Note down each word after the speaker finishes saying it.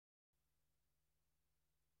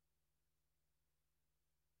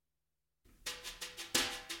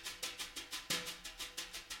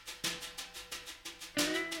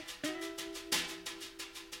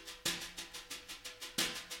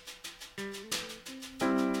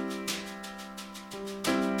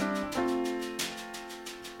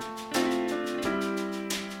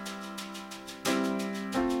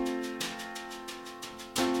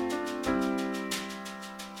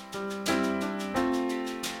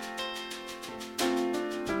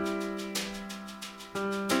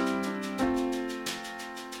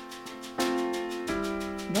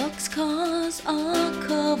walls are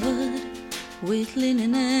covered with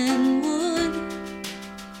linen and wood.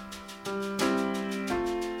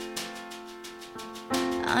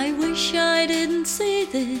 I wish I didn't see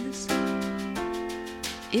this,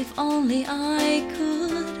 if only I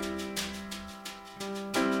could.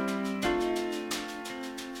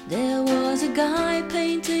 There was a guy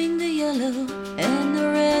painting the yellow and the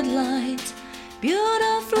red lights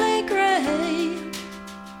beautifully gray,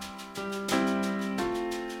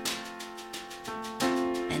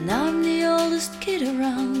 and I'm the oldest kid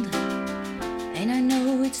around, and I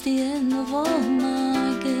know it's the end of all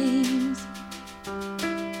my games.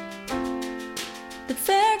 The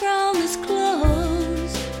fairground is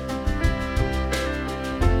closed,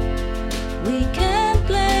 we can't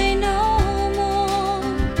play no more.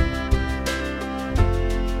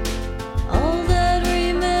 All that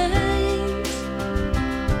remains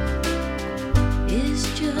is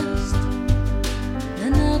just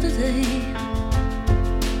another day,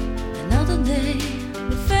 another day.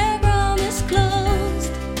 The fairground is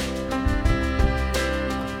closed,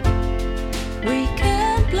 we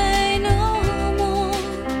can't play no more.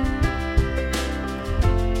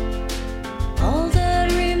 All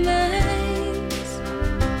that remains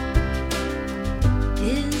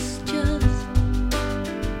is just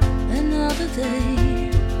another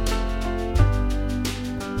day.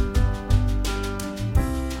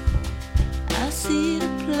 I see the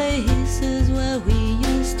places where we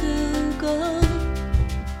used to go,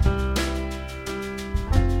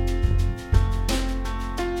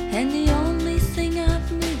 and the only thing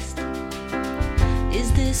I've missed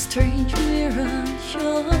is this strange mirror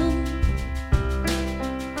show.